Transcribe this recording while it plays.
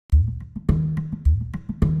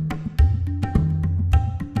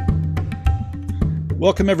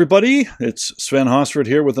Welcome, everybody. It's Sven Hosford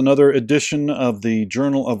here with another edition of the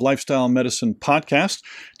Journal of Lifestyle Medicine podcast.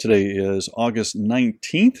 Today is August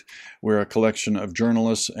 19th. We're a collection of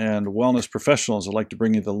journalists and wellness professionals that like to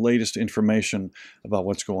bring you the latest information about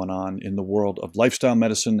what's going on in the world of lifestyle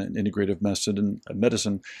medicine and integrative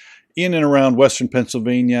medicine in and around Western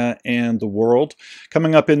Pennsylvania and the world.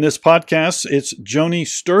 Coming up in this podcast, it's Joni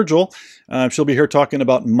Sturgill. She'll be here talking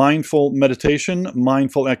about mindful meditation,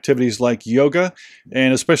 mindful activities like yoga,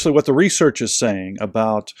 and especially what the research is saying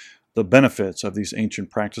about the benefits of these ancient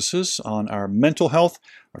practices on our mental health,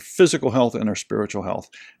 our physical health, and our spiritual health.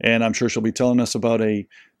 And I'm sure she'll be telling us about a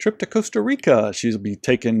trip to Costa Rica she'll be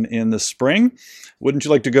taking in the spring. Wouldn't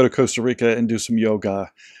you like to go to Costa Rica and do some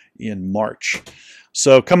yoga in March?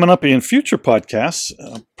 So coming up in future podcasts,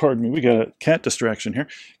 pardon me, we got a cat distraction here.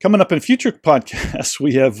 Coming up in future podcasts,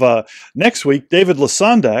 we have next week, David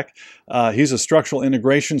Lasandak. He's a structural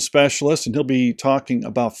integration specialist, and he'll be talking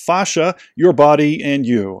about fascia, your body and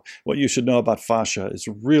you. What you should know about fascia is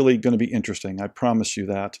really going to be interesting. I promise you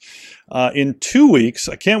that. In 2 weeks,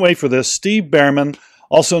 I can't wait for this, Steve Behrman,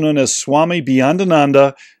 also known as Swami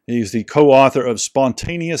Beyondananda. He's the co-author of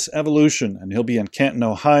Spontaneous Evolution, and he'll be in Canton,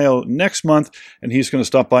 Ohio next month, and he's going to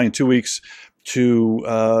stop by in 2 weeks to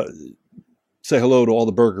say hello to all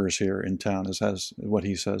the burgers here in town, is what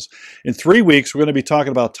he says. In 3 weeks, we're going to be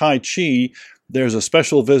talking about Tai Chi. There's a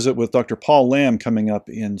special visit with Dr. Paul Lamb coming up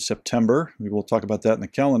in September. We will talk about that in the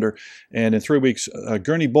calendar. And in 3 weeks,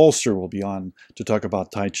 Gurney Bolster will be on to talk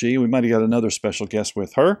about Tai Chi. We might have got another special guest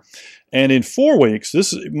with her. And in 4 weeks,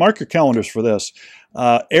 mark your calendars for this,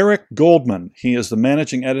 Eric Goldman. He is the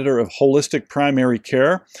managing editor of Holistic Primary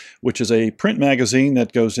Care, which is a print magazine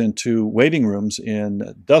that goes into waiting rooms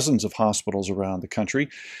in dozens of hospitals around the country.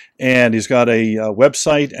 And he's got a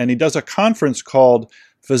website, and he does a conference called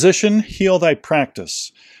Physician, Heal Thy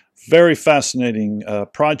Practice. Very fascinating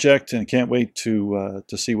project, and can't wait to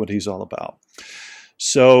see what he's all about.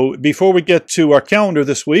 So before we get to our calendar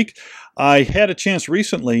this week, I had a chance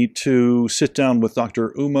recently to sit down with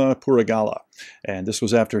Dr. Uma Purighalla, and this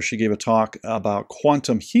was after she gave a talk about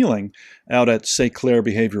quantum healing out at St. Clair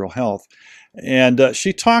Behavioral Health. And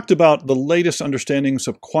she talked about the latest understandings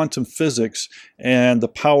of quantum physics and the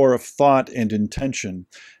power of thought and intention,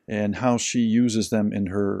 and how she uses them in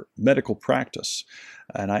her medical practice.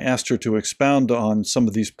 And I asked her to expound on some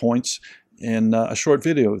of these points in a short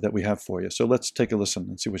video that we have for you. So let's take a listen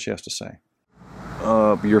and see what she has to say.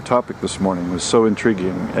 Your topic this morning was so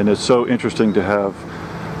intriguing, and it's so interesting to have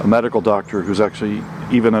a medical doctor who's actually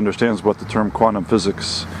even understands what the term quantum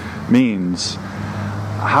physics means.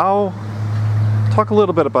 Talk a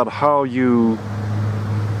little bit about how you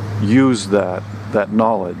use that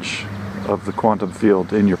knowledge of the quantum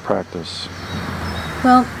field in your practice.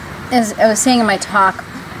 Well, as I was saying in my talk,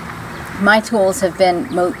 my tools have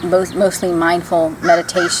been mostly mindful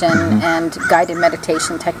meditation and guided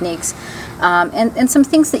meditation techniques, and some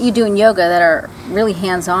things that you do in yoga that are really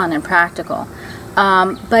hands-on and practical.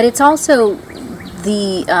 But it's also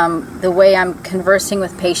the way I'm conversing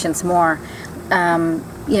with patients more.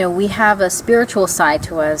 We have a spiritual side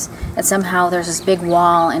to us, and somehow there's this big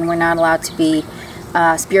wall, and we're not allowed to be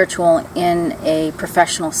spiritual in a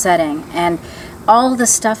professional setting. And all the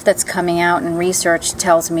stuff that's coming out in research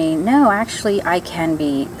tells me, no, actually I can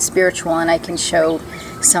be spiritual, and I can show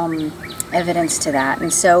some evidence to that.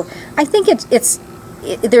 And so I think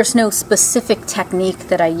there's no specific technique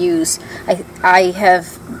that I use.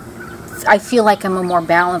 I feel like I'm a more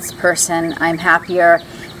balanced person. I'm happier.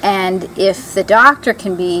 And if the doctor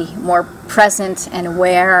can be more present and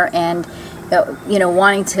aware and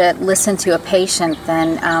wanting to listen to a patient,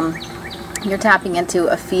 then you're tapping into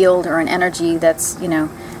a field or an energy that's,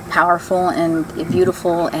 powerful and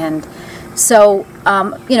beautiful. And so,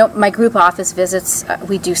 my group office visits,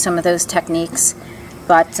 we do some of those techniques,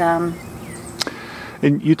 but...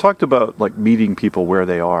 And you talked about, like, meeting people where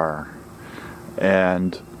they are.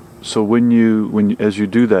 And so as you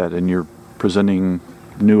do that and you're presenting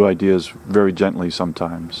new ideas very gently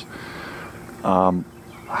sometimes,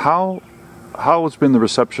 how has been the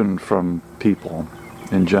reception from people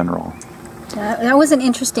in general? That was an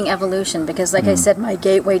interesting evolution because, like I said, my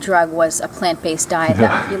gateway drug was a plant-based diet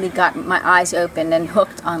that really got my eyes open and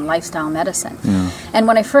hooked on lifestyle medicine. Yeah. And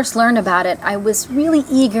when I first learned about it, I was really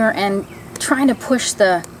eager and trying to push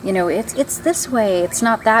it's this way, it's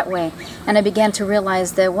not that way. And I began to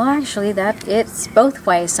realize that, well, actually, that it's both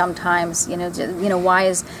ways sometimes. Why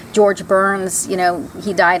is George Burns, he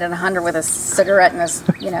died at 100 with a cigarette in his,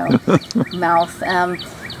 mouth.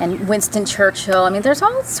 And Winston Churchill. I mean, there's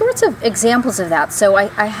all sorts of examples of that. So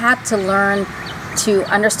I had to learn to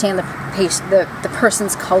understand the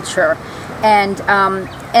person's culture, and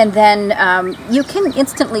then you can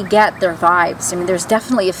instantly get their vibes. I mean, there's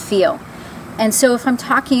definitely a feel. And so if I'm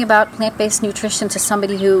talking about plant-based nutrition to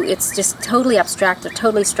somebody who it's just totally abstract or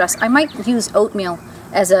totally stressed, I might use oatmeal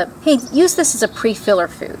as use this as a pre-filler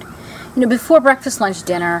food. Before breakfast, lunch,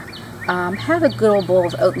 dinner, have a good old bowl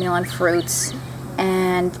of oatmeal and fruits,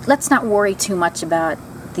 and let's not worry too much about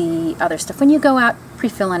the other stuff. When you go out,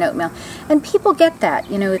 pre-fill on oatmeal. And people get that,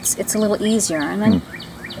 it's a little easier. And then,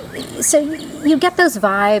 so you get those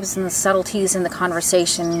vibes and the subtleties in the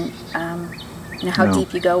conversation, how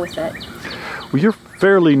deep you go with it. Well, you're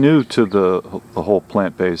fairly new to the whole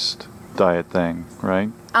plant-based diet thing, right?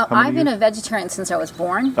 I've been a vegetarian since I was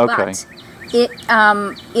born, okay. But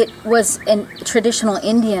it was a traditional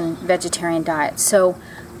Indian vegetarian diet. So,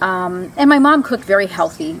 and my mom cooked very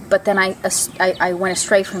healthy, but then I went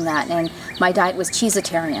astray from that, and my diet was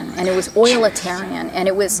cheesetarian, and it was oilitarian, and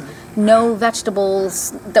it was no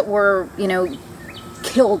vegetables that were,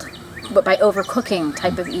 killed but by overcooking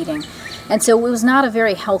type of eating. And so it was not a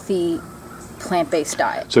very healthy plant-based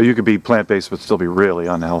diet. So you could be plant-based but still be really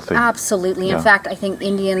unhealthy. Absolutely. Yeah. In fact, I think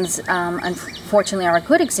Indians, unfortunately, are a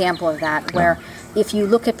good example of that, where if you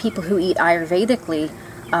look at people who eat Ayurvedically,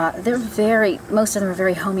 most of them are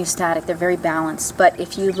very homeostatic, they're very balanced. But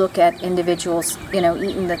if you look at individuals,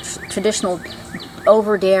 eating the traditional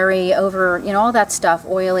over dairy, over, all that stuff,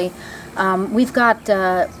 oily, we've got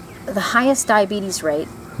the highest diabetes rate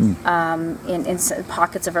in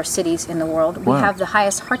pockets of our cities in the world. We have the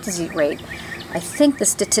highest heart disease rate. I think the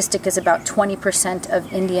statistic is about 20%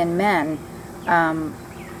 of Indian men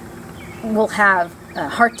will have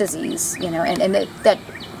heart disease,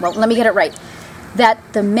 well, let me get it right. That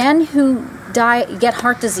the men who get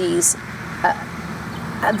heart disease,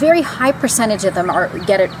 a very high percentage of them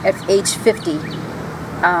get it at age 50,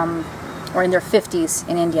 or in their 50s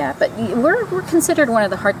in India. But we're considered one of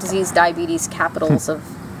the heart disease, diabetes capitals of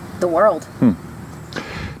the world.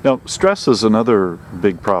 Now, stress is another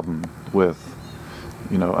big problem with,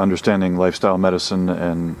 understanding lifestyle medicine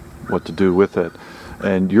and what to do with it.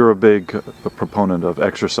 And you're a big proponent of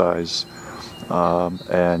exercise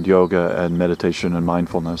and yoga and meditation and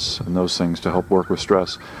mindfulness and those things to help work with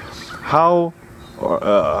stress. How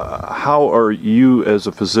are you as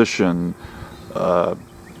a physician,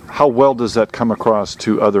 how well does that come across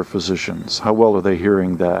to other physicians? How well are they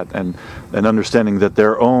hearing that and understanding that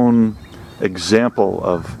their own example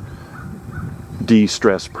of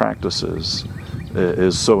de-stress practices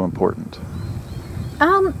is so important?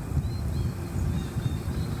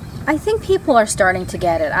 I think people are starting to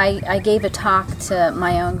get it. I gave a talk to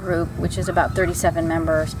my own group, which is about 37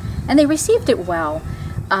 members, and they received it well.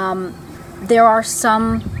 There are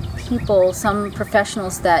some people, some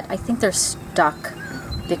professionals that I think they're stuck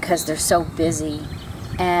because they're so busy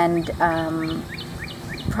and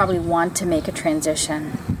probably want to make a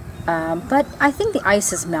transition. But I think the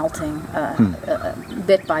ice is melting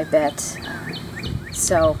bit by bit.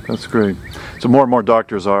 So that's great. So more and more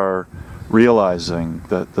doctors are realizing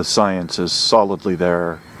that the science is solidly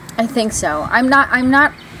there. I think so. I'm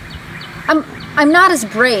not as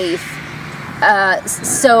brave.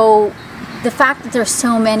 So the fact that there's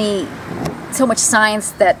so much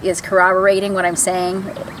science that is corroborating what I'm saying,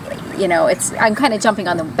 I'm kind of jumping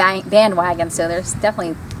on the bandwagon. So there's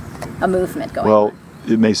definitely a movement going on. Well,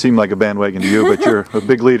 it may seem like a bandwagon to you, but you're a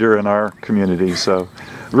big leader in our community. So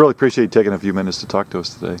I really appreciate you taking a few minutes to talk to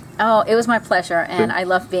us today. Oh, it was my pleasure, and I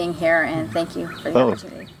love being here, and thank you for the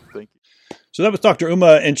opportunity. Thank you. So that was Dr.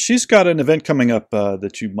 Uma, and she's got an event coming up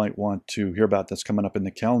that you might want to hear about that's coming up in the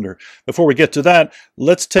calendar. Before we get to that,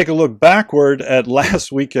 let's take a look backward at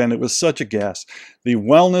last weekend. It was such a gas. The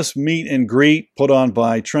Wellness Meet and Greet put on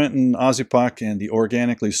by Trenton, Oczypok, and the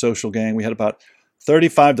Organically Social Gang. We had about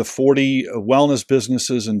 35 to 40 wellness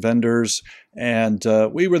businesses and vendors, and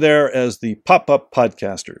we were there as the Popup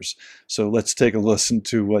podcasters. So let's take a listen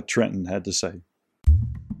to what Trenton had to say.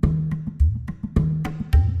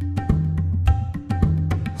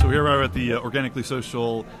 So here we are at the Organically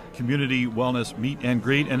Social Community Wellness Meet and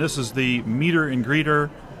Greet, and this is the meter and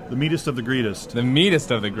greeter, the meatest of the greatest. The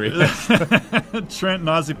meatest of the greatest. Trenton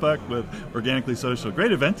Oczypok with Organically Social.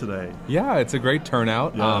 Great event today. Yeah, it's a great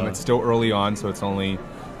turnout. Yeah. It's still early on, so it's only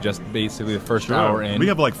just basically the first hour in. We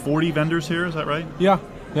have like 40 vendors here, is that right? Yeah.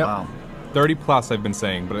 Wow. 30 plus I've been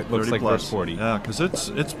saying, but it looks like there's 40. Yeah,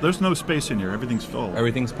 because there's no space in here. Everything's full.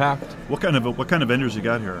 Everything's packed. What kind of vendors you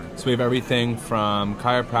got here? So we have everything from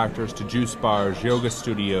chiropractors to juice bars, yoga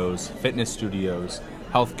studios, fitness studios,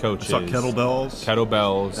 health coaches. I saw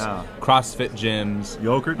kettlebells. Yeah. CrossFit gyms.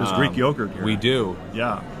 Yogurt. There's Greek yogurt here. We do.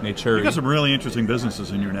 Yeah. Nature. You got some really interesting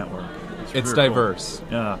businesses in your network. It's very diverse. Cool.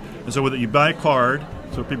 Yeah. And so you buy a card,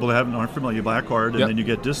 so people that aren't familiar, you buy a card, and Yep. then you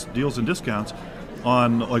get deals and discounts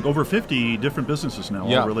on like over 50 different businesses now.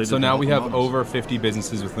 Yeah, all related so to now health we and have wellness. over 50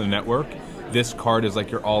 businesses within the network. This card is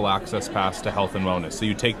like your all-access pass to health and wellness. So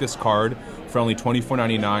you take this card for only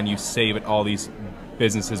 $24.99, you save at all these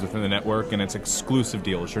businesses within the network, and it's exclusive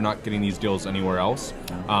deals. You're not getting these deals anywhere else.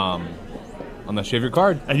 Unless you have your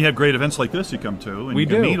card. And you have great events like this you come to, and We you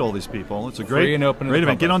can do. meet all these people. It's a Free great, and open to great the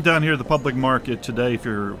event. public. Get on down here to the public market today if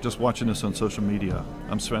you're just watching this on social media.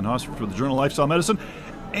 I'm Sven Hosford with the Journal of Lifestyle Medicine,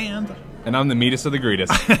 and I'm the meatest of the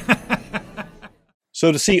greatest.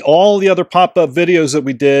 so to see all the other pop-up videos that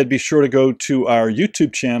we did, be sure to go to our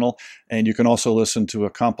YouTube channel, and you can also listen to a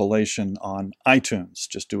compilation on iTunes.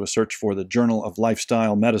 Just do a search for the Journal of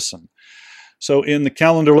Lifestyle Medicine. So in the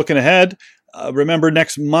calendar looking ahead, remember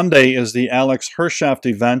next Monday is the Alex Hershaft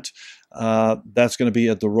event. That's going to be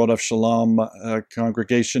at the Rodef Shalom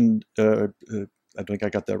congregation. I think I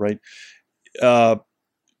got that right.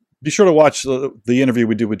 Be sure to watch the interview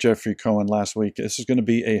we did with Jeffrey Cohen last week. This is going to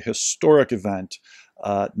be a historic event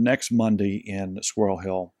next Monday in Squirrel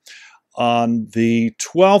Hill. On the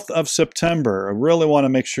 12th of September, I really want to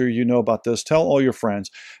make sure you know about this. Tell all your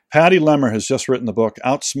friends. Patty Lemmer has just written the book,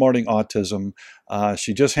 Outsmarting Autism.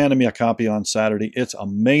 She just handed me a copy on Saturday. It's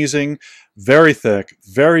amazing, very thick,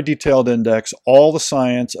 very detailed index, all the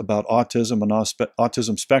science about autism and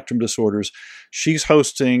autism spectrum disorders. She's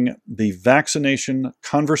hosting the vaccination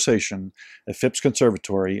conversation at Phipps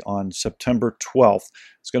Conservatory on September 12th.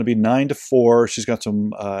 It's going to be 9 to 4. She's got some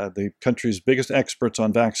the country's biggest experts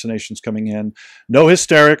on vaccinations coming in. No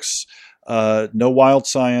hysterics. No wild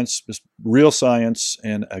science, just real science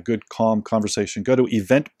and a good, calm conversation. Go to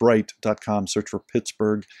eventbrite.com, search for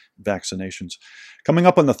Pittsburgh vaccinations. Coming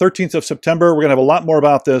up on the 13th of September, we're going to have a lot more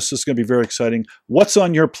about this. This is going to be very exciting. What's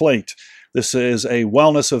on your plate? This is a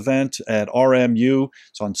wellness event at RMU.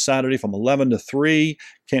 It's on Saturday from 11 to 3.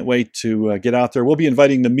 Can't wait to get out there. We'll be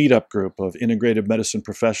inviting the meetup group of integrative medicine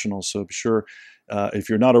professionals, so be sure, if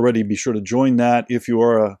you're not already, be sure to join that if you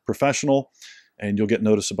are a professional, and you'll get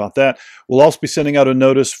notice about that. We'll also be sending out a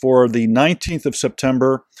notice for the 19th of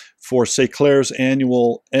September for St. Clair's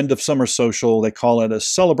annual end of summer social. They call it a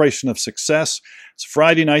celebration of success. It's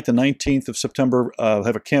Friday night, the 19th of September.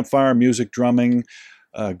 Have a campfire, music, drumming,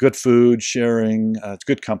 good food, sharing. It's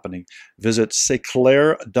good company. Visit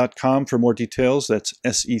seclaire.com for more details. That's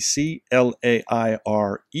SECLAIRER.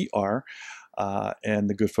 And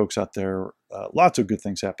the good folks out there, lots of good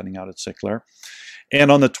things happening out at St. Clair. And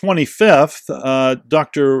on the 25th,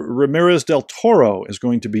 Dr. Ramirez del Toro is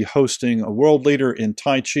going to be hosting a world leader in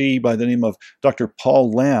Tai Chi by the name of Dr. Paul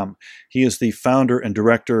Lam. He is the founder and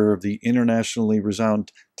director of the internationally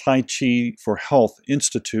renowned Tai Chi for Health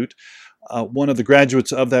Institute. One of the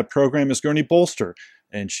graduates of that program is Gurney Bolster,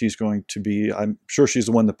 and she's going to be, I'm sure she's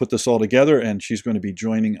the one that put this all together, and she's going to be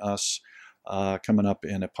joining us coming up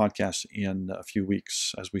in a podcast in a few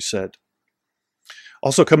weeks, as we said.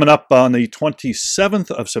 Also coming up on the 27th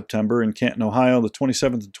of September in Canton, Ohio, the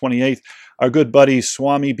 27th and 28th, our good buddy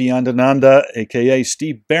Swami Byandananda, a.k.a.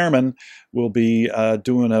 Steve Behrman, will be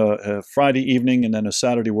doing a Friday evening and then a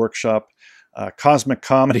Saturday workshop, cosmic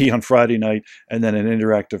comedy on Friday night, and then an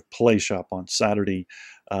interactive play shop on Saturday.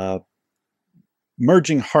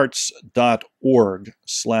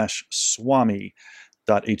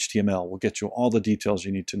 merginghearts.org/swami.html will get you all the details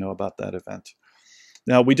you need to know about that event.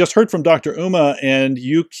 Now, we just heard from Dr. Uma, and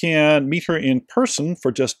you can meet her in person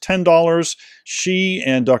for just $10. She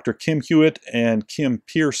and Dr. Kim Hewitt and Kim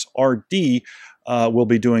Pierce, RD, will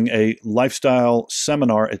be doing a lifestyle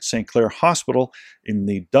seminar at St. Clair Hospital in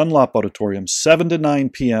the Dunlop Auditorium, 7 to 9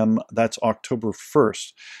 p.m. That's October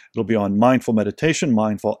 1st. It'll be on mindful meditation,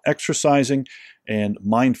 mindful exercising, and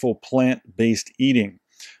mindful plant-based eating.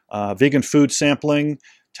 Vegan food sampling,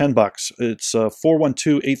 $10. It's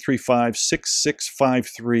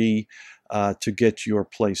 412-835-6653 to get your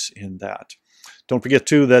place in that. Don't forget,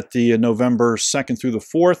 too, that the November 2nd through the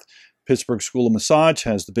 4th, Pittsburgh School of Massage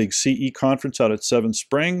has the big CE conference out at Seven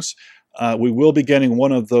Springs. We will be getting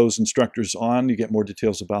one of those instructors on. You get more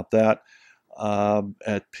details about that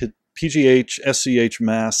at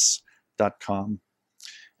pghschmass.com.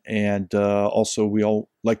 And also, we all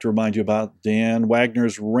like to remind you about Dan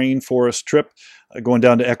Wagner's rainforest trip going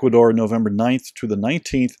down to Ecuador November 9th to the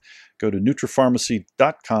 19th. Go to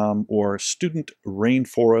nutripharmacy.com or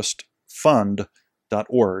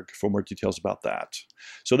studentrainforestfund.org for more details about that.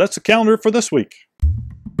 So that's the calendar for this week.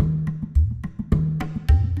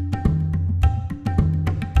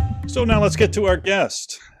 So now let's get to our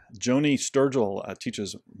guest. Joni Sturgill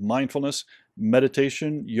teaches mindfulness,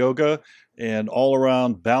 meditation, yoga, and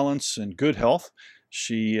all-around balance and good health.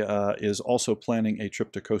 She is also planning a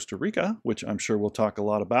trip to Costa Rica, which I'm sure we'll talk a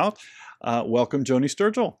lot about. Welcome, Joni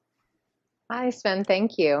Sturgill. Hi, Sven.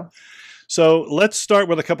 Thank you. So let's start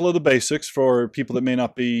with a couple of the basics for people that may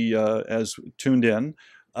not be as tuned in.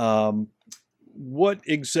 What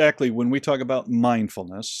exactly, when we talk about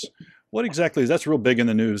mindfulness, what exactly, that's real big in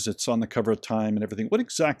the news, it's on the cover of Time and everything. What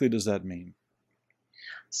exactly does that mean?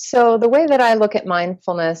 So the way that I look at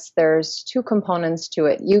mindfulness, there's two components to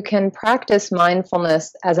it. You can practice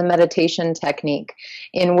mindfulness as a meditation technique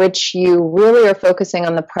in which you really are focusing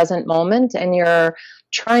on the present moment and you're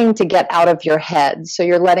trying to get out of your head. So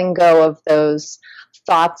you're letting go of those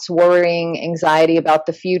thoughts, worrying, anxiety about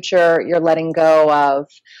the future. You're letting go of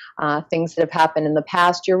things that have happened in the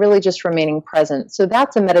past. You're really just remaining present. So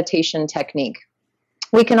that's a meditation technique.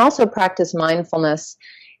 We can also practice mindfulness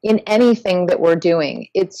in anything that we're doing.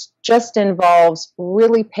 It just involves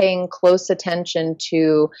really paying close attention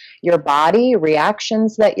to your body,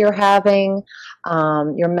 reactions that you're having,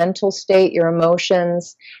 your mental state, your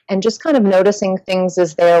emotions, and just kind of noticing things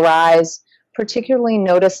as they arise, particularly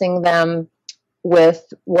noticing them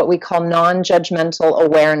with what we call non-judgmental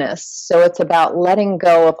awareness. So it's about letting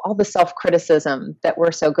go of all the self-criticism that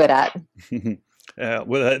we're so good at.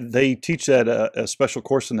 Well, they teach that a special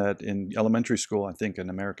course in that in elementary school, I think, in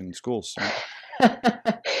American schools.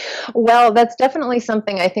 Well, that's definitely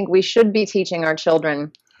something I think we should be teaching our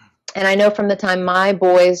children. And I know from the time my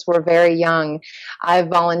boys were very young, I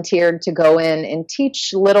volunteered to go in and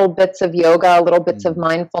teach little bits of yoga, little bits of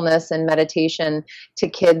mindfulness and meditation to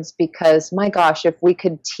kids because, my gosh, if we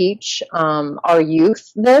could teach our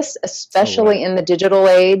youth this, especially in the digital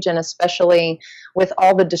age and especially with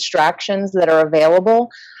all the distractions that are available,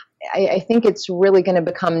 I think it's really going to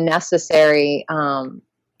become necessary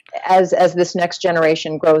as this next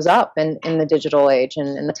generation grows up in the digital age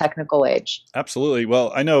and in the technical age. Absolutely.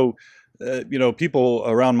 Well, I know, people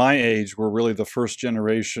around my age were really the first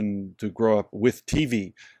generation to grow up with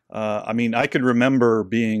TV. I mean, I can remember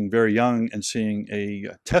being very young and seeing a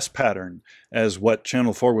test pattern as what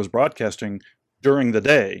Channel 4 was broadcasting during the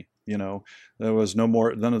day. There was none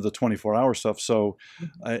of the 24-hour stuff. So,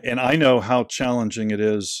 and I know how challenging it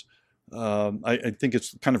is. I think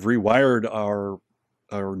it's kind of rewired our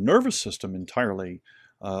nervous system entirely,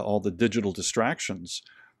 all the digital distractions.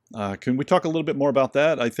 Can we talk a little bit more about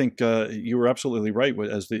that? I think you were absolutely right.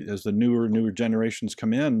 As the newer generations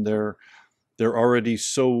come in, they're already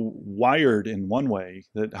so wired in one way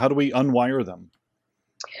that how do we unwire them?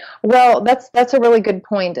 Well, that's a really good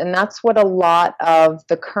point, and that's what a lot of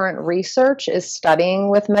the current research is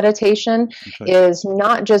studying with meditation. Okay. Is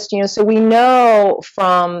not just, so we know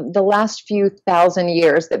from the last few thousand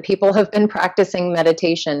years that people have been practicing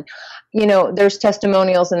meditation. There's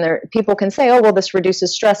testimonials and people can say, oh, well, this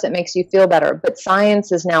reduces stress, it makes you feel better. But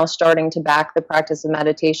science is now starting to back the practice of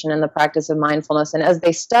meditation and the practice of mindfulness, and as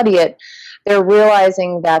they study it, they're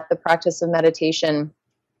realizing that the practice of meditation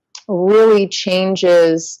really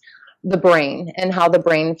changes the brain and how the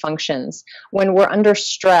brain functions. When we're under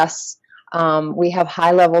stress, we have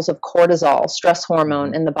high levels of cortisol, stress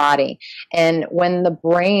hormone in the body. And when the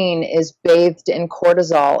brain is bathed in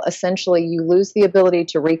cortisol, essentially you lose the ability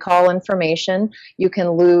to recall information. You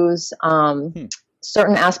can lose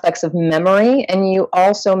certain aspects of memory, and you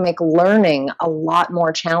also make learning a lot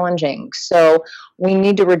more challenging. So we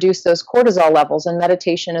need to reduce those cortisol levels, and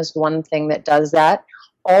meditation is one thing that does that.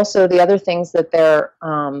 Also, the other things that they're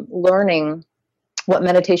learning, what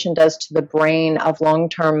meditation does to the brain of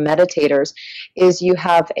long-term meditators, is you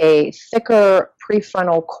have a thicker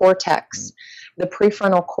prefrontal cortex. The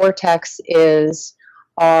prefrontal cortex is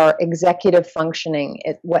our executive functioning.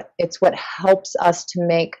 It's what helps us to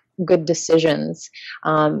make good decisions.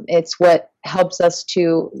 It's what helps us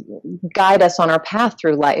to guide us on our path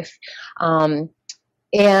through life.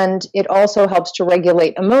 And it also helps to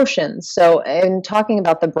regulate emotions. So in talking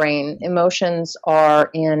about the brain, emotions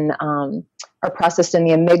are processed in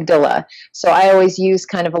the amygdala. So I always use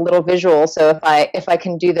kind of a little visual. So if I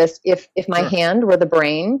can do this, if my hand were the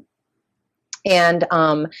brain and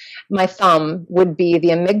my thumb would be the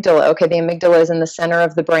amygdala. Okay, the amygdala is in the center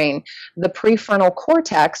of the brain. The prefrontal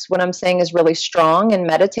cortex, what I'm saying is really strong in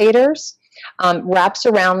meditators, wraps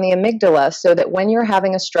around the amygdala so that when you're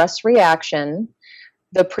having a stress reaction,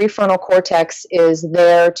 the prefrontal cortex is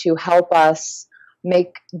there to help us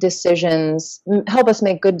make decisions, help us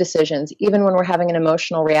make good decisions, even when we're having an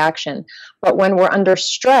emotional reaction. But when we're under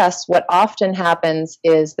stress, what often happens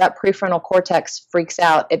is that prefrontal cortex freaks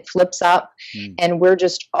out, it flips up, and we're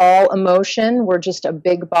just all emotion, we're just a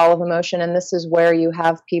big ball of emotion, and this is where you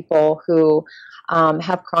have people who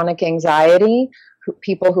have chronic anxiety,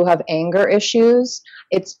 people who have anger issues,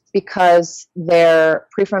 it's because their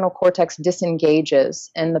prefrontal cortex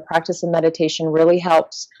disengages, and the practice of meditation really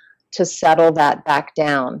helps to settle that back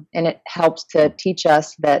down, and it helps to teach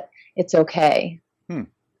us that it's okay.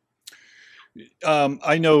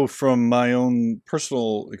 I know from my own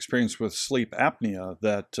personal experience with sleep apnea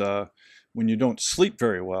that when you don't sleep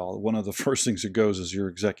very well, one of the first things that goes is your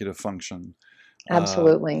executive function.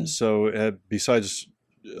 Absolutely. So besides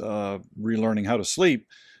relearning how to sleep,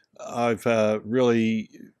 I've really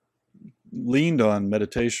leaned on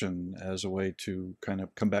meditation as a way to kind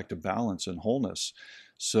of come back to balance and wholeness.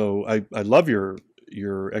 So I love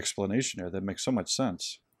your explanation there. That makes so much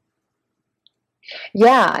sense.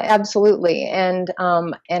 Yeah, absolutely. And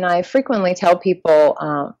I frequently tell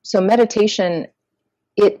people, so meditation,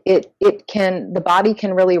 it can, the body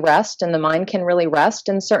can really rest and the mind can really rest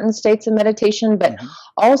in certain states of meditation, but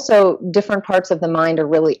also different parts of the mind are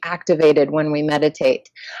really activated when we meditate.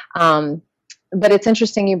 But it's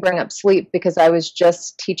interesting you bring up sleep, because I was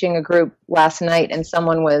just teaching a group last night and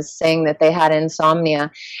someone was saying that they had insomnia,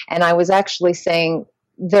 and I was actually saying,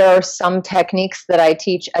 there are some techniques that I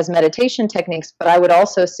teach as meditation techniques, but I would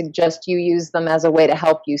also suggest you use them as a way to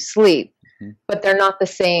help you sleep. But they're not the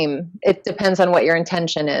same. It depends on what your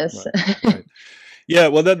intention is. Right. Yeah,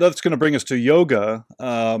 well, that's going to bring us to yoga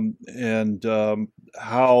and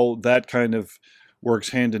how that kind of works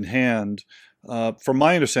hand in hand. From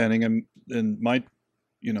my understanding and my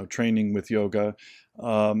training with yoga,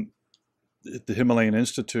 at the Himalayan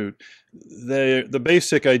Institute, the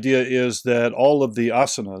basic idea is that all of the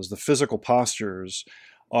asanas, the physical postures,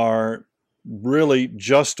 are really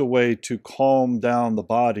just a way to calm down the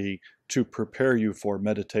body to prepare you for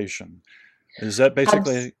meditation. Is that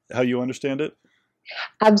basically how you understand it?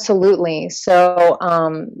 Absolutely. So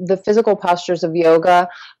the physical postures of yoga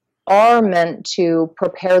are meant to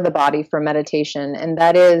prepare the body for meditation. And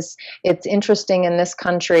that is, it's interesting, in this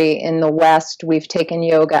country, in the West, we've taken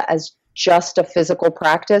yoga as just a physical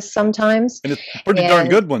practice sometimes. And it's a pretty darn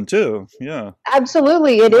good one too. Yeah.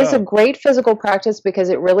 Absolutely. It is a great physical practice because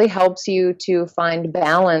it really helps you to find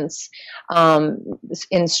balance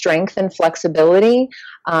in strength and flexibility.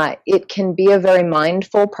 It can be a very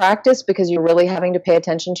mindful practice because you're really having to pay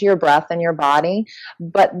attention to your breath and your body.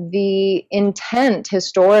 But the intent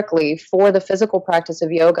historically for the physical practice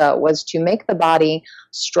of yoga was to make the body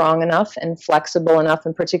strong enough and flexible enough,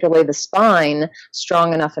 and particularly the spine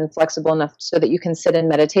strong enough and flexible enough so that you can sit in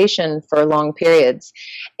meditation for long periods.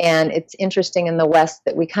 And it's interesting in the West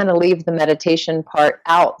that we kind of leave the meditation part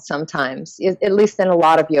out sometimes, at least in a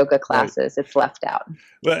lot of yoga classes. It's left out.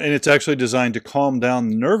 Well, and it's actually designed to calm down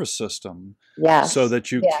the nervous system, so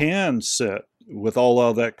that you can sit with all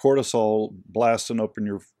of that cortisol blasting open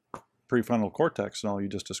your prefrontal cortex and all you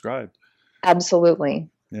just described. Absolutely.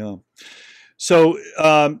 Yeah. So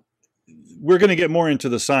we're going to get more into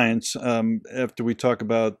the science after we talk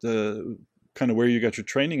about the kind of where you got your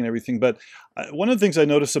training and everything. But one of the things I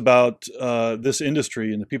notice about this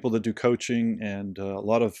industry and the people that do coaching and a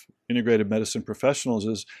lot of integrated medicine professionals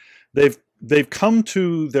is they've come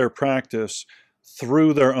to their practice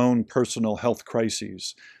through their own personal health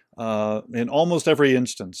crises. In almost every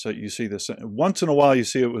instance you see this. Once in a while you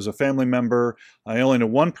see it was a family member. I only know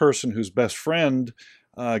one person whose best friend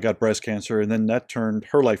got breast cancer, and then that turned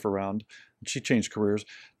her life around. She changed careers.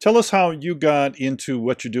 Tell us how you got into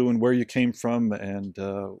what you do and where you came from and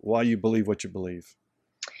why you believe what you believe.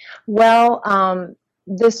 Well,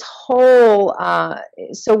 this whole,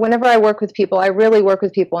 so whenever I work with people, I really work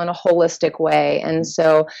with people in a holistic way. And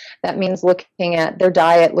so that means looking at their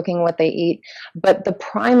diet, looking at what they eat. But the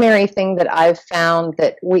primary thing that I've found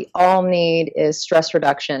that we all need is stress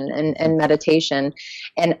reduction and meditation.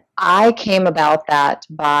 And I came about that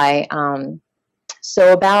by,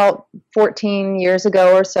 so about 14 years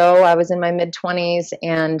ago or so, I was in my mid-20s,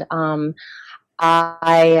 and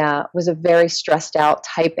I was a very stressed out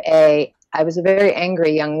type A. I was a very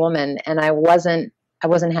angry young woman, and I wasn't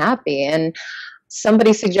happy. And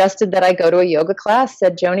somebody suggested that I go to a yoga class,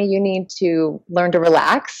 said, Joni, you need to learn to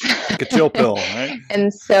relax. Like a chill pill, right?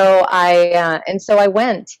 And so I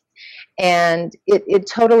went, and it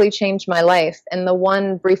totally changed my life. And the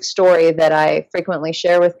one brief story that I frequently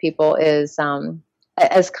share with people is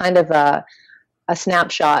as kind of a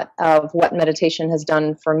snapshot of what meditation has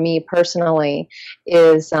done for me personally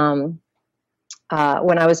is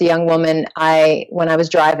when I was a young woman, when I was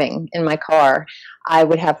driving in my car, I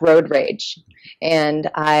would have road rage, and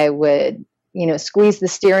I would, squeeze the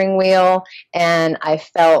steering wheel, and I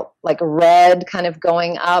felt like red kind of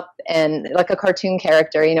going up, and like a cartoon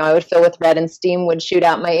character, I would fill with red and steam would shoot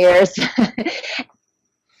out my ears.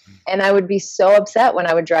 And I would be so upset when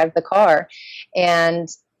I would drive the car. And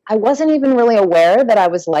I wasn't even really aware that I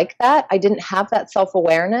was like that. I didn't have that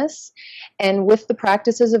self-awareness. And with the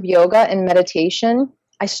practices of yoga and meditation,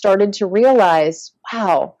 I started to realize,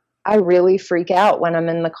 wow, I really freak out when I'm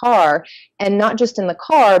in the car, and not just in the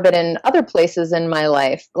car, but in other places in my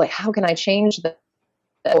life. Like, how can I change that?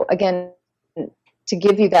 So again, to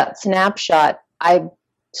give you that snapshot, I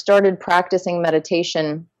started practicing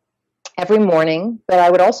meditation every morning, but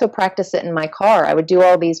I would also practice it in my car. I would do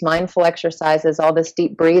all these mindful exercises, all this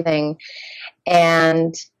deep breathing,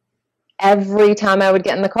 and every time I would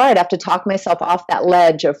get in the car, I'd have to talk myself off that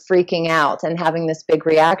ledge of freaking out and having this big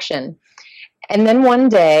reaction. And then one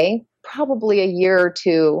day, probably a year or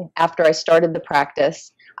two after I started the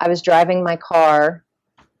practice, I was driving my car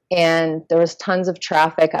and there was tons of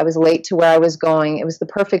traffic. I was late to where I was going. It was the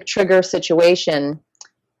perfect trigger situation.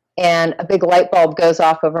 And a big light bulb goes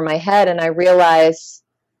off over my head and I realize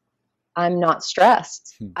I'm not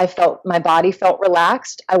stressed. My body felt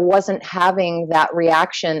relaxed. I wasn't having that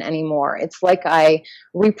reaction anymore. It's like I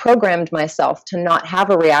reprogrammed myself to not have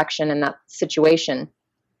a reaction in that situation.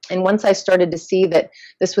 And once I started to see that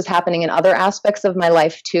this was happening in other aspects of my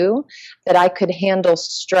life too, that I could handle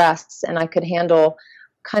stress and I could handle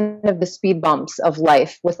kind of the speed bumps of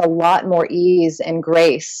life with a lot more ease and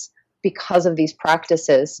grace because of these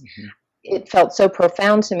practices. It felt so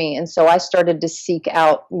profound to me. And so I started to seek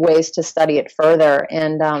out ways to study it further.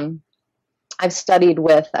 And I've studied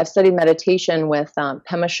meditation with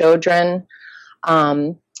Pema Chodron,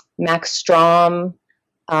 Max Strom,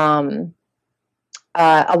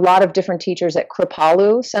 a lot of different teachers at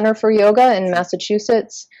Kripalu Center for Yoga in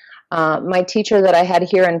Massachusetts. My teacher that I had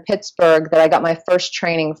here in Pittsburgh that I got my first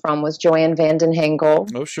training from was Joanne Vanden Hengel.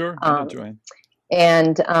 Oh, sure. I know Joanne.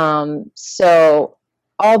 And so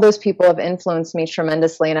all those people have influenced me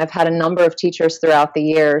tremendously, and I've had a number of teachers throughout the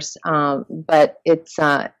years. But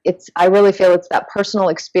I really feel it's that personal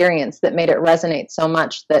experience that made it resonate so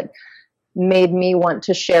much, that made me want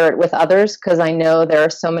to share it with others, because I know there are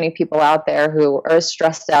so many people out there who are as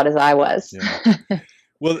stressed out as I was. Yeah.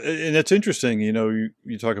 Well, and it's interesting,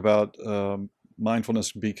 you talk about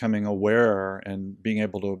mindfulness, becoming aware and being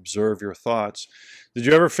able to observe your thoughts. Did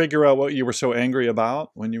you ever figure out what you were so angry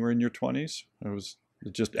about when you were in your 20s? Or was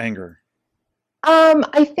it just anger?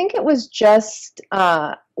 I think it was just,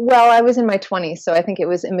 I was in my 20s, so I think it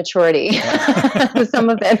was immaturity, some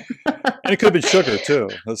of it. And it could be sugar too.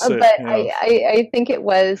 Let's say, but I think it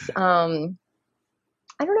was,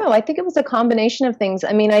 I don't know, I think it was a combination of things.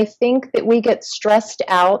 I mean, I think that we get stressed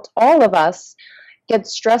out, all of us get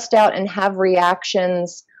stressed out and have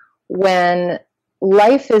reactions when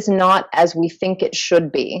life is not as we think it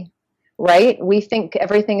should be. Right? We think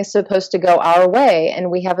everything is supposed to go our way,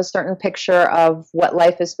 and we have a certain picture of what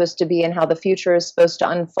life is supposed to be and how the future is supposed to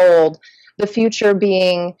unfold. The future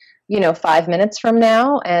being, 5 minutes from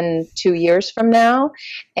now and 2 years from now.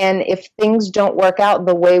 And if things don't work out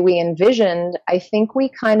the way we envisioned, I think we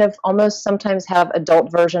kind of almost sometimes have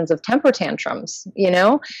adult versions of temper tantrums,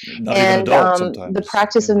 Not and even adult sometimes. The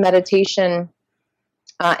practice of meditation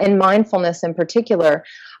and mindfulness in particular,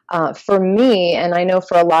 for me, and I know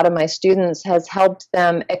for a lot of my students, has helped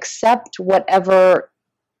them accept whatever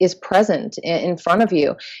is present in front of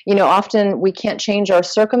you. Often we can't change our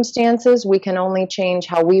circumstances. We can only change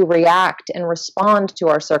how we react and respond to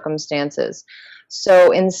our circumstances.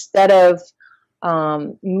 So instead of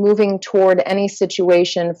moving toward any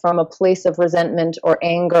situation from a place of resentment or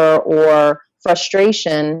anger or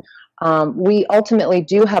frustration, we ultimately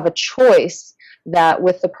do have a choice that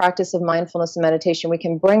with the practice of mindfulness and meditation, we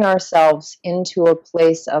can bring ourselves into a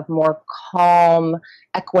place of more calm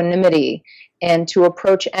equanimity, and to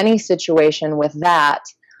approach any situation with that,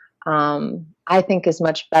 I think is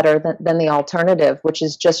much better than the alternative, which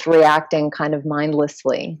is just reacting kind of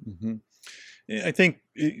mindlessly. Mm-hmm. I think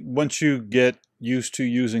once you get used to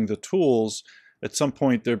using the tools, at some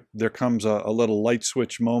point there comes a little light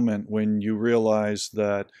switch moment when you realize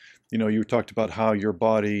that, you talked about how your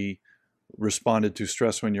body responded to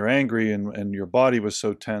stress when you're angry, and your body was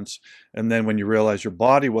so tense, and then when you realize your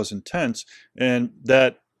body wasn't tense, and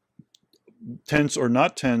that tense or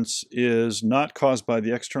not tense is not caused by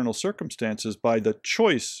the external circumstances, but by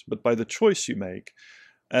the choice you make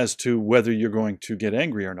as to whether you're going to get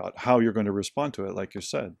angry or not, how you're going to respond to it, like you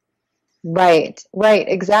said. Right,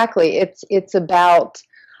 exactly. It's about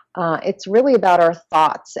it's really about our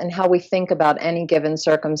thoughts and how we think about any given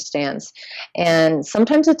circumstance. And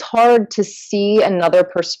sometimes it's hard to see another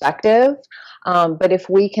perspective, but if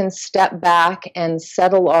we can step back and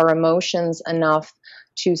settle our emotions enough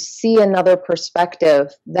to see another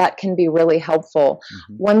perspective, that can be really helpful.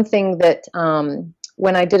 Mm-hmm. One thing that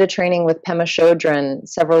when I did a training with Pema Chodron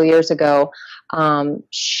several years ago,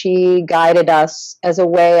 she guided us as a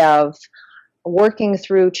way of working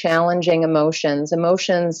through challenging emotions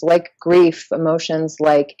like grief, emotions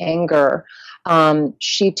like anger.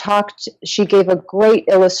 She gave a great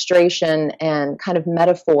illustration and kind of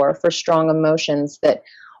metaphor for strong emotions, that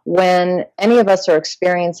when any of us are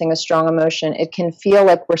experiencing a strong emotion, it can feel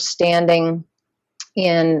like we're standing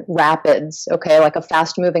in rapids, okay, like a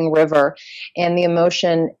fast-moving river, and the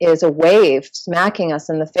emotion is a wave smacking us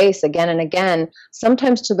in the face again and again,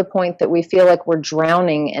 sometimes to the point that we feel like we're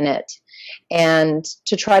drowning in it. And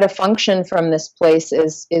to try to function from this place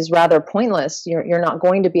is rather pointless. You're not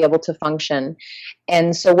going to be able to function.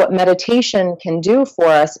 And so what meditation can do for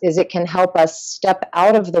us is it can help us step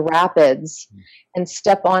out of the rapids and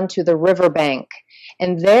step onto the riverbank.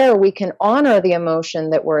 And there we can honor the emotion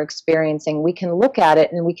that we're experiencing. We can look at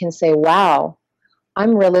it and we can say, wow,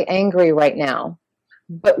 I'm really angry right now.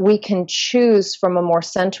 But we can choose from a more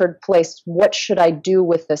centered place. What should I do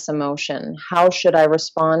with this emotion? How should I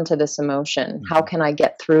respond to this emotion? How can I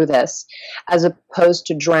get through this? As opposed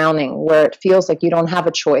to drowning, where it feels like you don't have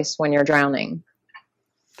a choice when you're drowning.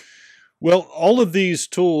 Well, all of these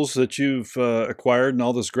tools that you've acquired and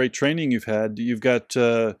all this great training you've had, you've got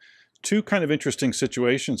two kind of interesting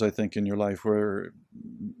situations, I think, in your life where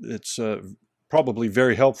it's probably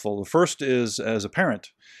very helpful. The first is as a parent.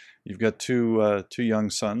 You've got two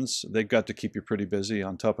young sons. They've got to keep you pretty busy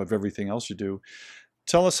on top of everything else you do.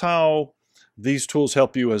 Tell us how these tools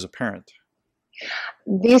help you as a parent.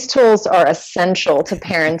 These tools are essential to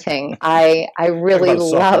parenting. I really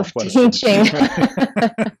love teaching.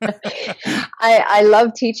 I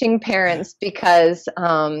love teaching parents because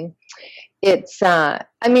it's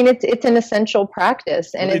an essential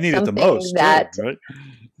practice, and it's something most, that right?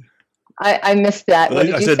 I missed that. What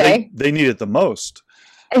did you say? They need it the most.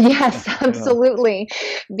 Yes, absolutely.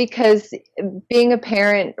 Because being a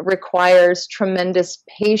parent requires tremendous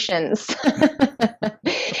patience.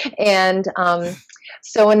 And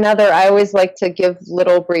I always like to give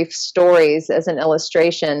little brief stories as an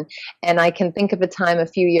illustration. And I can think of a time a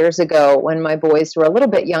few years ago when my boys were a little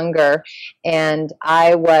bit younger, and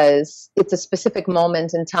it's a specific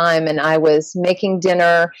moment in time, and I was making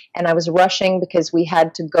dinner and I was rushing because we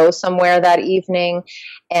had to go somewhere that evening.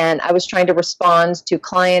 And I was trying to respond to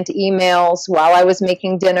client emails while I was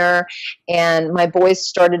making dinner, and my boys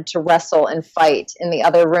started to wrestle and fight in the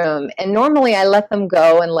other room. And normally I let them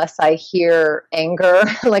go unless I hear anger,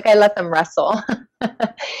 like I let them wrestle.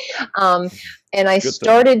 And I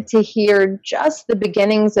started to hear just the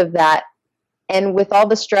beginnings of that. And with all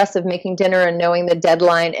the stress of making dinner and knowing the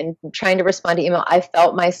deadline and trying to respond to email, I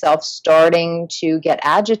felt myself starting to get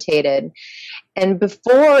agitated. And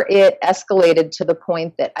before it escalated to the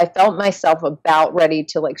point that I felt myself about ready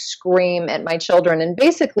to scream at my children and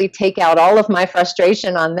basically take out all of my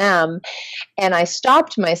frustration on them, and I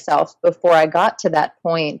stopped myself before I got to that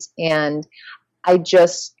point. And I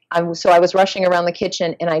was rushing around the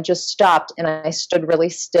kitchen, and I just stopped and I stood really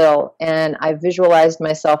still, and I visualized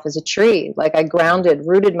myself as a tree. Like I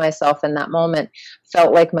rooted myself in that moment,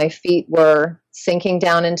 felt like my feet were sinking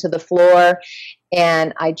down into the floor.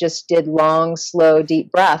 And I just did long, slow,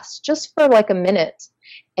 deep breaths just for a minute.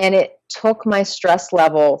 And it took my stress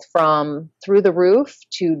level from through the roof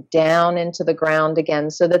to down into the ground again,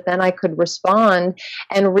 so that then I could respond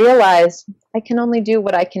and realize I can only do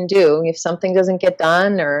what I can do. If something doesn't get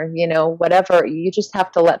done or, whatever, you just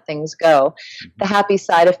have to let things go. The happy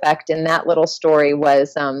side effect in that little story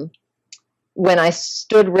was when I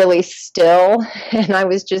stood really still and I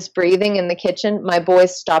was just breathing in the kitchen, my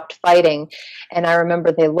boys stopped fighting. And I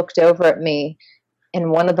remember they looked over at me,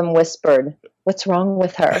 and one of them whispered, "What's wrong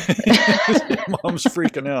with her?" Mom's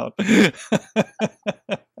freaking out.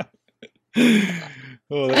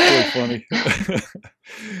 Oh, that's really funny.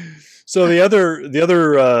 So the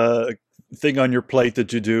other thing on your plate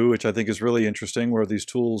that you do, which I think is really interesting, where these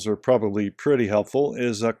tools are probably pretty helpful,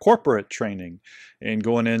 is corporate training and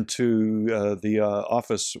going into the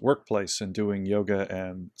office workplace and doing yoga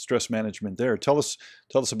and stress management there. Tell us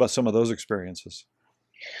about some of those experiences.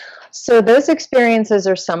 So those experiences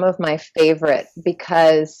are some of my favorite,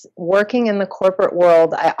 because working in the corporate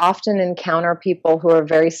world, I often encounter people who are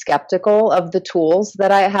very skeptical of the tools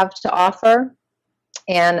that I have to offer.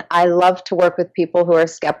 And I love to work with people who are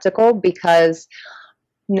skeptical, because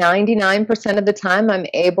 99% of the time I'm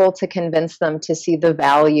able to convince them to see the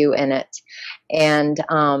value in it. And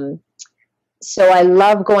so I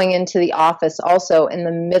love going into the office also in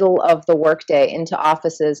the middle of the workday, into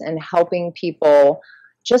offices, and helping people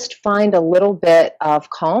just find a little bit of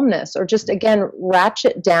calmness, or just, again,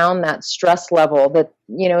 ratchet down that stress level that,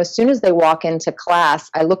 as soon as they walk into class,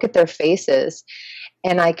 I look at their faces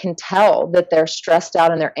and I can tell that they're stressed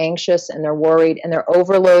out and they're anxious and they're worried and they're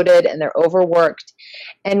overloaded and they're overworked.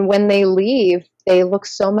 And when they leave, they look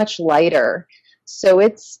so much lighter. So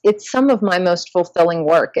it's some of my most fulfilling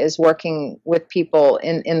work, is working with people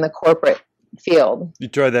in the corporate field. You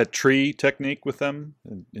try that tree technique with them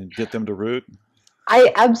and get them to root?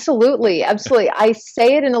 I absolutely. I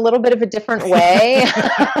say it in a little bit of a different way,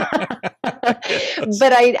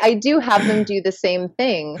 but I do have them do the same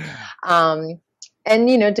thing. And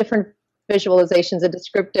different visualizations and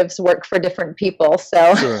descriptives work for different people.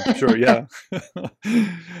 So sure, yeah. Oh,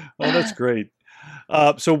 that's great.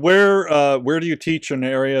 So where do you teach an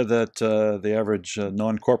area that the average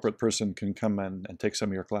non-corporate person can come in and take some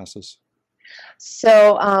of your classes?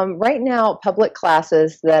 So right now, public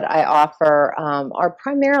classes that I offer are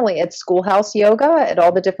primarily at Schoolhouse Yoga, at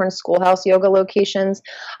all the different Schoolhouse Yoga locations.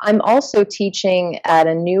 I'm also teaching at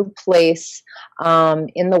a new place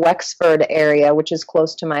in the Wexford area, which is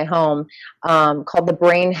close to my home, called the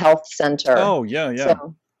Brain Health Center. Oh, yeah.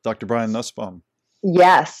 So, Dr. Brian Nussbaum.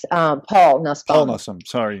 Yes, Paul Nussbaum. Paul Nussbaum,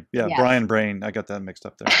 sorry. Yeah, yes. Brian Brain. I got that mixed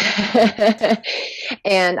up there.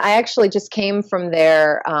 And I actually just came from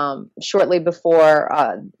there shortly before,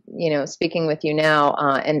 speaking with you now,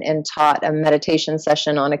 and taught a meditation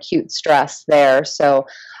session on acute stress there. So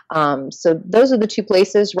those are the two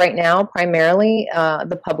places right now, primarily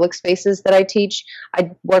the public spaces that I teach.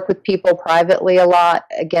 I work with people privately a lot,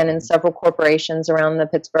 again, in several corporations around the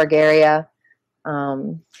Pittsburgh area.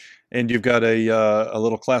 And you've got a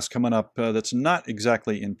little class coming up that's not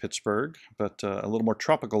exactly in Pittsburgh, but a little more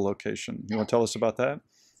tropical location. You want to tell us about that?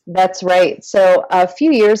 That's right. So a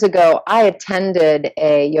few years ago, I attended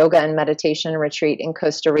a yoga and meditation retreat in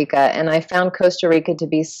Costa Rica, and I found Costa Rica to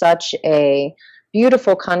be such a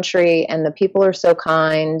beautiful country, and the people are so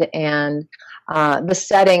kind, and the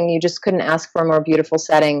setting, you just couldn't ask for a more beautiful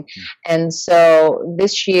setting. And so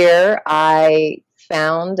this year, I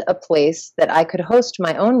found a place that I could host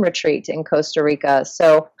my own retreat in Costa Rica.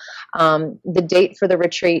 So the date for the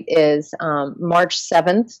retreat is March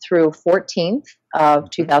 7th through 14th of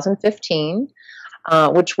 2015,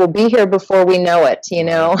 which will be here before we know it,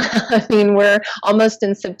 I mean, we're almost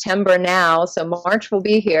in September now, so March will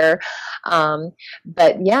be here.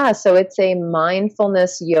 But yeah, so it's a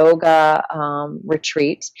mindfulness yoga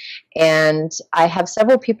retreat. And I have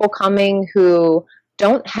several people coming who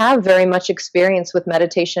don't have very much experience with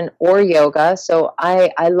meditation or yoga. So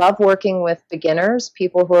I love working with beginners,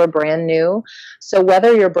 people who are brand new. So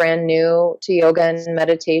whether you're brand new to yoga and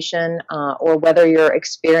meditation or whether you're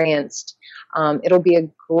experienced, it'll be a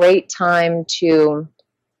great time to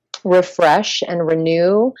refresh and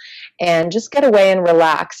renew and just get away and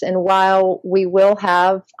relax. And while we will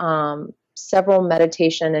have several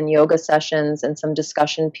meditation and yoga sessions and some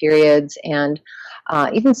discussion periods and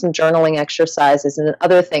even some journaling exercises and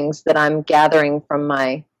other things that I'm gathering from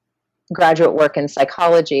my graduate work in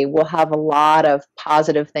psychology, we'll have a lot of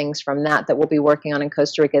positive things from that we'll be working on in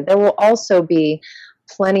Costa Rica. There will also be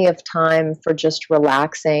plenty of time for just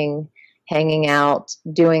relaxing, hanging out,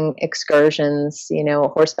 doing excursions,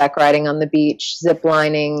 horseback riding on the beach, zip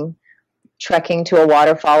lining, trekking to a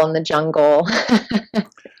waterfall in the jungle.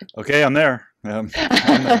 Okay, I'm there. I'm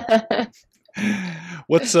there.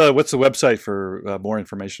 What's the website for more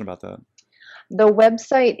information about that? The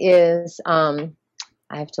website is, I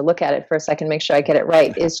have to look at it for a second, make sure I get it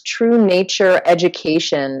right, is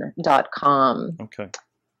truenatureeducation.com. Okay.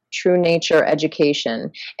 True Nature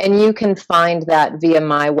Education. And you can find that via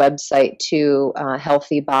my website too,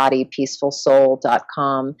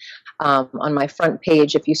 healthybodypeacefulsoul.com. On my front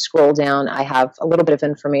page, if you scroll down, I have a little bit of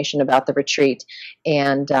information about the retreat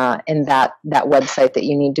and that website that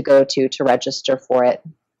you need to go to register for it.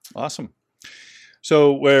 Awesome.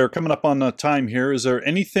 So we're coming up on time here. Is there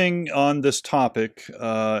anything on this topic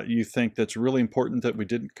you think that's really important that we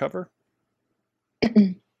didn't cover?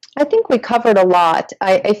 I think we covered a lot.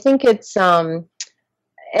 I think it's, and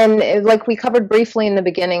like we covered briefly in the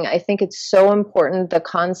beginning, I think it's so important, the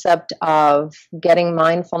concept of getting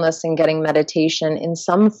mindfulness and getting meditation in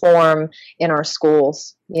some form in our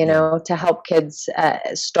schools, to help kids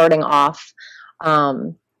starting off.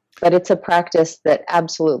 But it's a practice that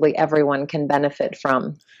absolutely everyone can benefit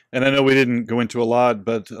from. And I know we didn't go into a lot,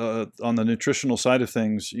 but on the nutritional side of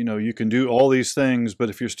things, you can do all these things, but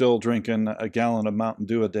if you're still drinking a gallon of Mountain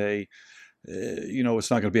Dew a day, it's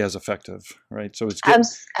not going to be as effective, right? So it's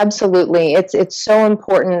absolutely. It's so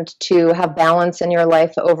important to have balance in your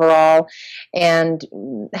life overall. And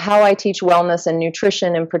how I teach wellness and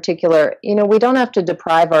nutrition in particular, we don't have to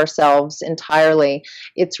deprive ourselves entirely.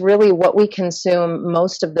 It's really what we consume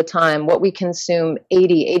most of the time, what we consume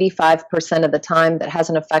 85% of the time that has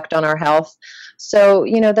an effect on our health. So,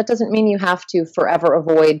 that doesn't mean you have to forever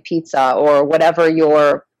avoid pizza or whatever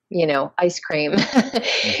your ice cream.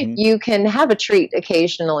 Mm-hmm. You can have a treat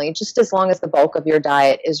occasionally, just as long as the bulk of your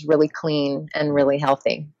diet is really clean and really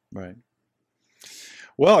healthy. Right.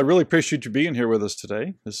 Well, I really appreciate you being here with us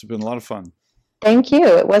today. This has been a lot of fun. Thank you.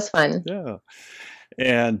 It was fun. Yeah.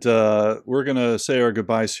 And we're going to say our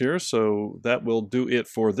goodbyes here. So that will do it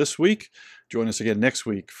for this week. Join us again next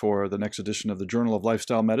week for the next edition of the Journal of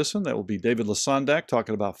Lifestyle Medicine. That will be David Lasondak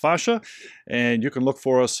talking about fascia. And you can look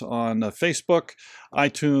for us on Facebook,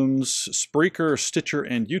 iTunes, Spreaker, Stitcher,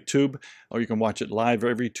 and YouTube. Or you can watch it live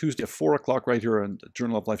every Tuesday at 4 o'clock right here on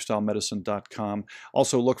journaloflifestylemedicine.com.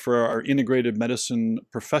 Also look for our Integrated Medicine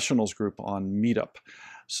Professionals group on Meetup.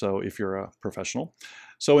 So if you're a professional.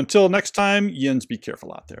 So until next time, Jens, be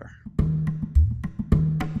careful out there.